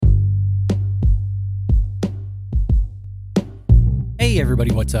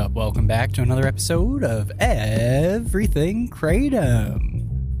everybody, what's up? Welcome back to another episode of Everything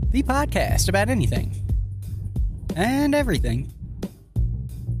Kratom, the podcast about anything and everything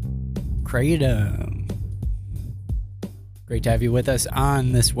Kratom. Great to have you with us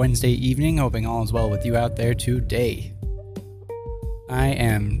on this Wednesday evening, hoping all is well with you out there today. I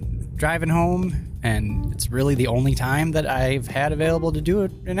am driving home, and it's really the only time that I've had available to do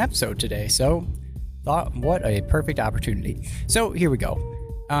an episode today, so thought, what a perfect opportunity. So here we go.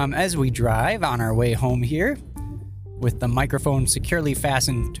 As we drive on our way home here, with the microphone securely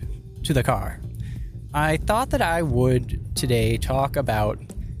fastened to the car, I thought that I would today talk about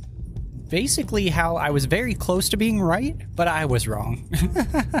basically how I was very close to being right, but I was wrong.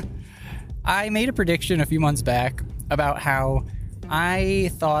 I made a prediction a few months back about how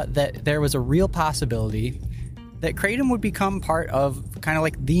I thought that there was a real possibility that Kratom would become part of kind of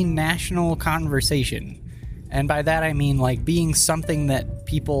like the national conversation. And by that I mean like being something that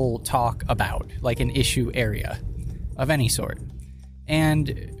people talk about, like an issue area of any sort.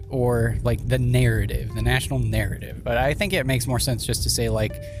 Or like the narrative, the national narrative. But I think it makes more sense just to say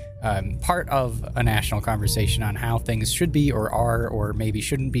like part of a national conversation on how things should be or are or maybe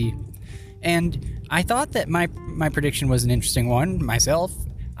shouldn't be. And I thought that my prediction was an interesting one myself.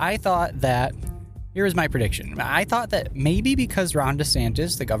 I thought that here is my prediction. I thought that maybe because Ron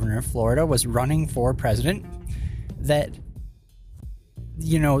DeSantis, the governor of Florida, was running for president, that,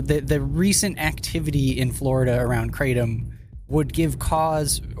 you know, the recent activity in Florida around Kratom would give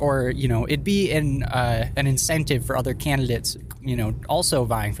cause, or, you know, it'd be an incentive for other candidates, you know, also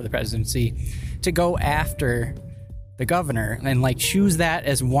vying for the presidency, to go after the governor and like choose that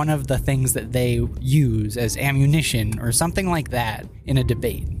as one of the things that they use as ammunition or something like that in a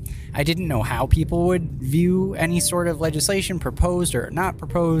debate. I didn't know how people would view any sort of legislation proposed or not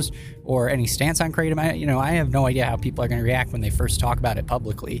proposed, or any stance on Kratom. I have no idea how people are going to react when they first talk about it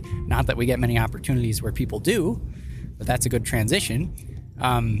publicly. Not that we get many opportunities where people do, but that's a good transition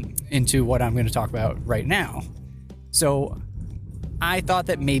into what I'm going to talk about right now. So I thought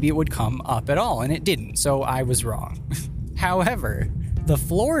that maybe it would come up at all, and it didn't, so I was wrong. However, the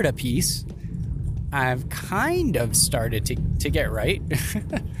Florida piece, I've kind of started to get right.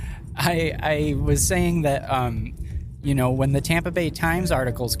 I was saying that, when the Tampa Bay Times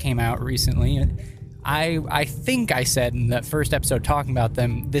articles came out recently, I think I said in the first episode talking about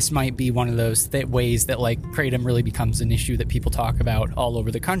them, this might be one of those ways that like Kratom really becomes an issue that people talk about all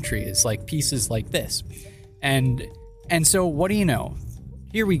over the country. It's like pieces like this. And so what do you know?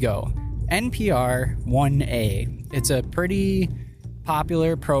 Here we go. NPR 1A. It's a pretty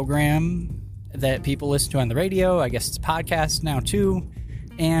popular program that people listen to on the radio. I guess it's a podcast now too.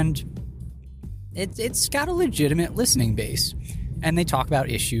 And it's got a legitimate listening base. And they talk about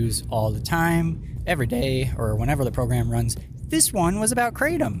issues all the time, every day, or whenever the program runs. This one was about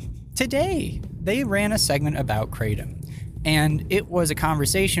Kratom. Today, they ran a segment about Kratom. And it was a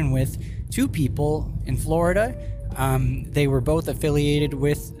conversation with two people in Florida. They were both affiliated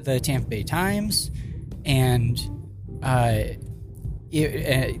with the Tampa Bay Times and the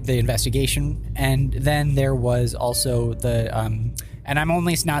investigation. And then there was also the... and I'm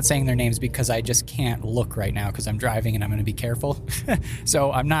only not saying their names because I just can't look right now because I'm driving and I'm going to be careful.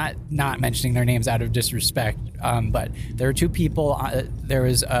 So I'm not mentioning their names out of disrespect. But there were two people. There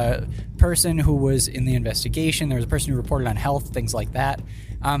was a person who was in the investigation. There was a person who reported on health, things like that.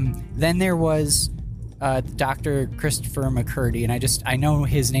 Then there was Dr. Christopher McCurdy, and I know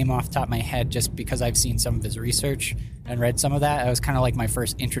his name off the top of my head just because I've seen some of his research and read some of that. It was kind of like my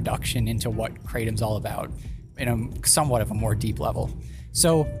first introduction into what Kratom's all about in a somewhat of a more deep level.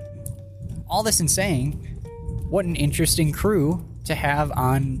 So all this in saying, what an interesting crew to have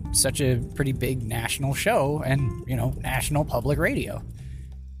on such a pretty big national show and, national public radio.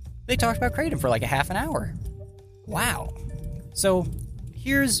 They talked about Kratom for like a half an hour. Wow. So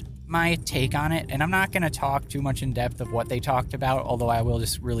here's my take on it, and I'm not going to talk too much in depth of what they talked about, although I will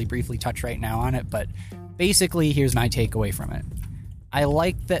just really briefly touch right now on it. But basically, here's my takeaway from it. I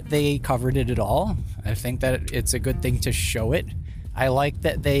like that they covered it at all. I think that it's a good thing to show it. I like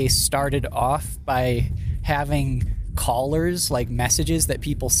that they started off by having callers, like messages that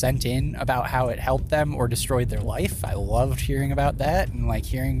people sent in about how it helped them or destroyed their life. I loved hearing about that and like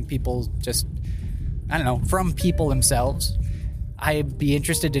hearing people just, from people themselves. I'd be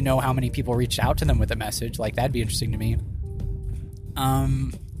interested to know how many people reached out to them with a message. Like, that'd be interesting to me.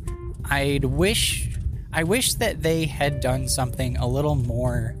 I wish that they had done something a little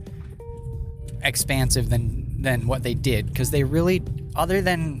more expansive than what they did, because they really, other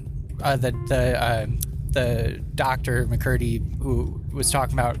than the the Dr. McCurdy, who was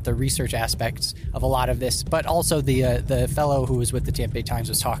talking about the research aspects of a lot of this, but also the fellow who was with the Tampa Bay Times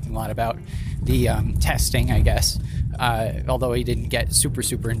was talking a lot about the testing, I guess, although he didn't get super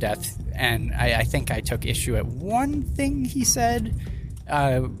in depth. And I think I took issue at one thing he said,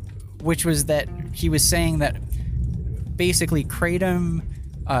 which was that he was saying that basically Kratom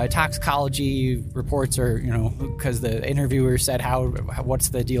toxicology reports are, because the interviewer said, what's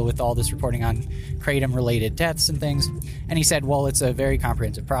the deal with all this reporting on Kratom related deaths and things? And he said, well, it's a very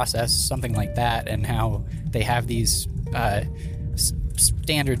comprehensive process, something like that, and how they have these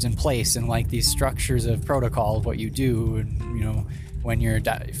standards in place and like these structures of protocol of what you do, and, when you're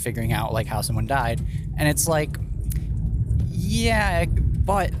figuring out like how someone died. And it's like, yeah,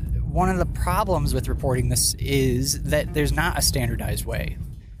 but one of the problems with reporting this is that there's not a standardized way,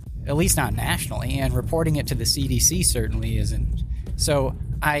 at least not nationally, and reporting it to the CDC certainly isn't. So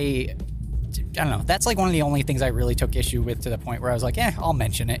I don't know. That's like one of the only things I really took issue with, to the point where I was like, I'll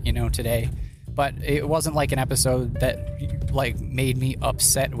mention it, today. But it wasn't like an episode that like made me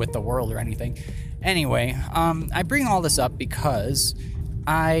upset with the world or anything. Anyway, I bring all this up because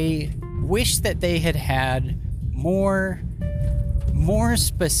I wish that they had more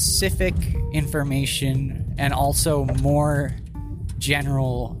specific information and also more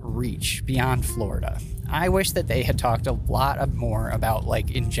general reach beyond Florida. I wish that they had talked a lot more about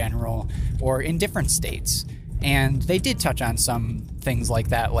like in general or in different states. And they did touch on some things like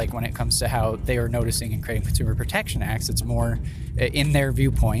that, like when it comes to how they are noticing in creating consumer protection acts, it's more in their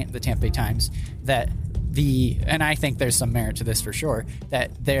viewpoint, the Tampa Bay Times, that and I think there's some merit to this for sure,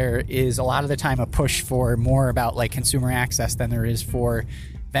 that there is a lot of the time a push for more about like consumer access than there is for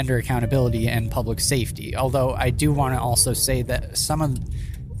vendor accountability and public safety. Although I do want to also say that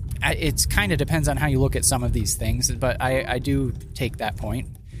it's kind of depends on how you look at some of these things, but I do take that point.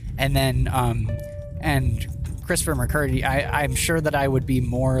 And then, and Christopher McCurdy, I'm sure that I would be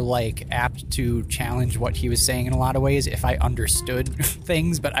more like apt to challenge what he was saying in a lot of ways if I understood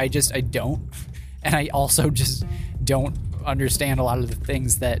things, but I don't. And I also just don't understand a lot of the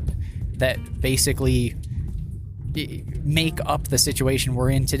things that basically make up the situation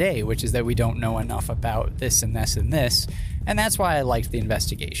we're in today, which is that we don't know enough about this and this and this. And that's why I liked the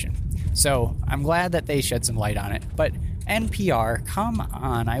investigation. So I'm glad that they shed some light on it. But NPR, come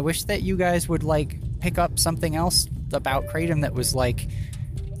on. I wish that you guys would like pick up something else about Kratom that was like,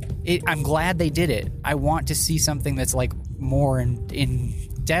 I'm glad they did it. I want to see something that's like more in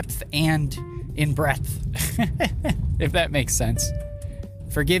depth and in breadth, if that makes sense.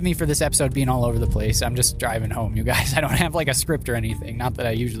 Forgive me for this episode being all over the place. I'm just driving home, you guys. I don't have like a script or anything. Not that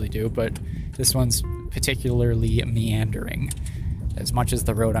I usually do, but this one's particularly meandering as much as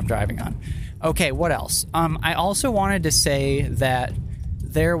the road I'm driving on. Okay, what else? I also wanted to say that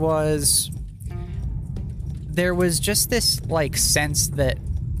there was just this like sense that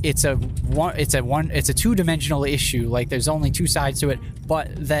it's a two-dimensional issue, like there's only two sides to it,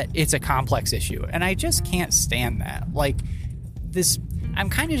 but that it's a complex issue. And I just can't stand that. Like this, I'm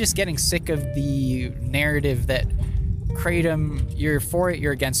kind of just getting sick of the narrative that Kratom, you're for it,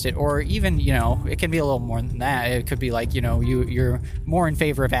 you're against it, or even, it can be a little more than that. It could be like, you're more in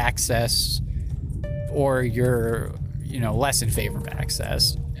favor of access, or you're, less in favor of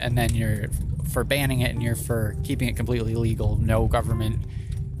access, and then you're for banning it and you're for keeping it completely legal, no government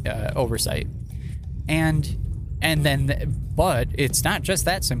oversight. But it's not just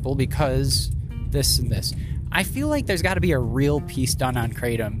that simple, because this and this. I feel like there's got to be a real piece done on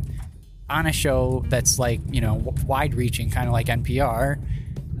Kratom on a show that's like, wide-reaching, kind of like NPR,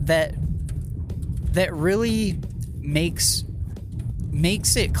 that really makes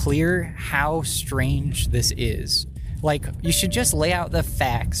it clear how strange this is. Like, you should just lay out the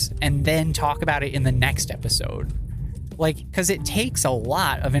facts and then talk about it in the next episode. Like, because it takes a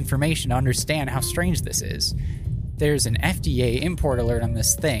lot of information to understand how strange this is. There's an FDA import alert on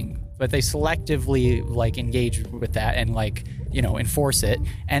this thing, but they selectively like engage with that and like, enforce it.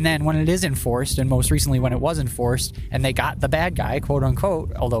 And then when it is enforced, and most recently when it was enforced and they got the bad guy, quote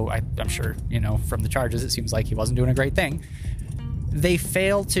unquote, although I'm sure, from the charges, it seems like he wasn't doing a great thing. They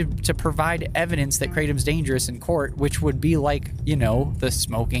fail to provide evidence that Kratom's dangerous in court, which would be like, the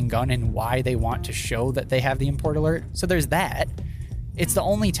smoking gun and why they want to show that they have the import alert. So there's that. It's the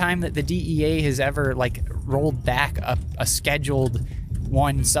only time that the DEA has ever like rolled back a scheduled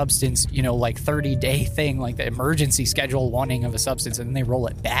one substance, like 30-day thing, like the emergency schedule warning of a substance, and then they roll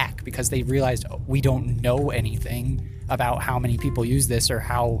it back because they realized we don't know anything about how many people use this or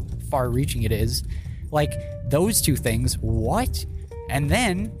how far-reaching it is. Like, those two things, what? And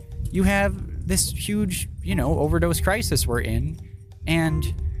then you have this huge, overdose crisis we're in,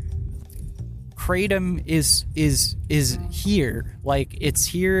 and Kratom is here. Like, it's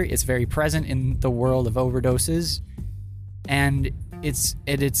here. It's very present in the world of overdoses, and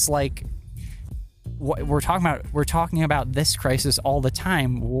it's like what we're talking about this crisis all the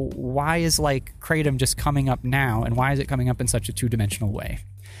time. Why is like Kratom just coming up now, and why is it coming up in such a two-dimensional way?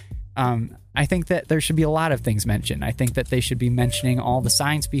 I think that there should be a lot of things mentioned. I think that they should be mentioning all the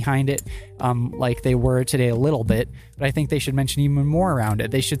science behind it, like they were today a little bit, but I think they should mention even more around it.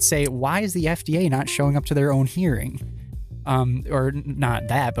 They should say, why is the FDA not showing up to their own hearing? Or not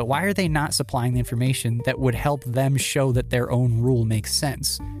that, but why are they not supplying the information that would help them show that their own rule makes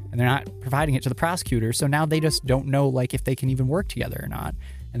sense? And they're not providing it to the prosecutor, so now they just don't know, like, if they can even work together or not.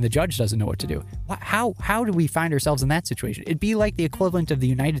 And the judge doesn't know what to do. How do we find ourselves in that situation? It'd be like the equivalent of the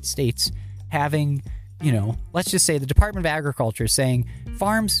United States having, let's just say the Department of Agriculture saying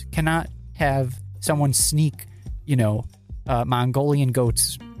farms cannot have someone sneak, Mongolian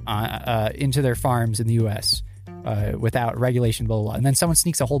goats into their farms in the U.S. Without regulation, blah, blah, blah. And then someone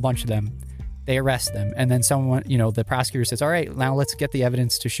sneaks a whole bunch of them. They arrest them. And then someone, the prosecutor says, all right, now let's get the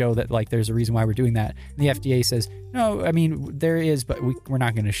evidence to show that, like, there's a reason why we're doing that. And the FDA says, no, I mean, there is, but we're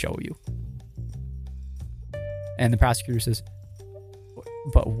not going to show you. And the prosecutor says,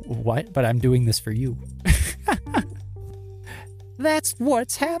 but what? But I'm doing this for you. That's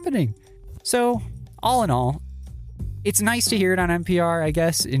what's happening. So, all in all, it's nice to hear it on NPR, I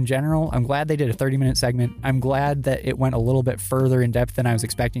guess, in general. I'm glad they did a 30-minute segment. I'm glad that it went a little bit further in depth than I was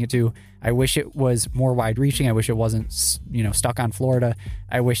expecting it to. I wish it was more wide-reaching. I wish it wasn't, stuck on Florida.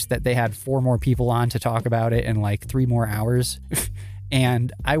 I wish that they had 4 more people on to talk about it in, 3 more hours.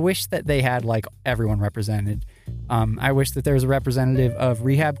 And I wish that they had, everyone represented. I wish that there was a representative of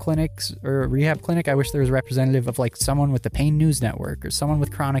rehab clinic. I wish there was a representative of, someone with the Pain News Network or someone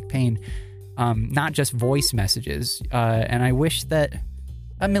with chronic pain. Not just voice messages. And I wish that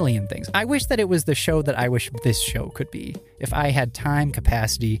a million things. I wish that it was the show that I wish this show could be if I had time,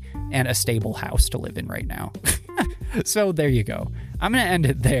 capacity, and a stable house to live in right now. So there you go. I'm going to end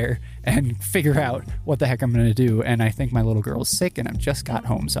it there and figure out what the heck I'm going to do. And I think my little girl's sick and I've just got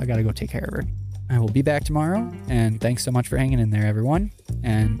home, so I got to go take care of her. I will be back tomorrow. And thanks so much for hanging in there, everyone.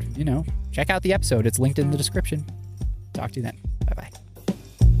 And, check out the episode. It's linked in the description. Talk to you then. Bye-bye.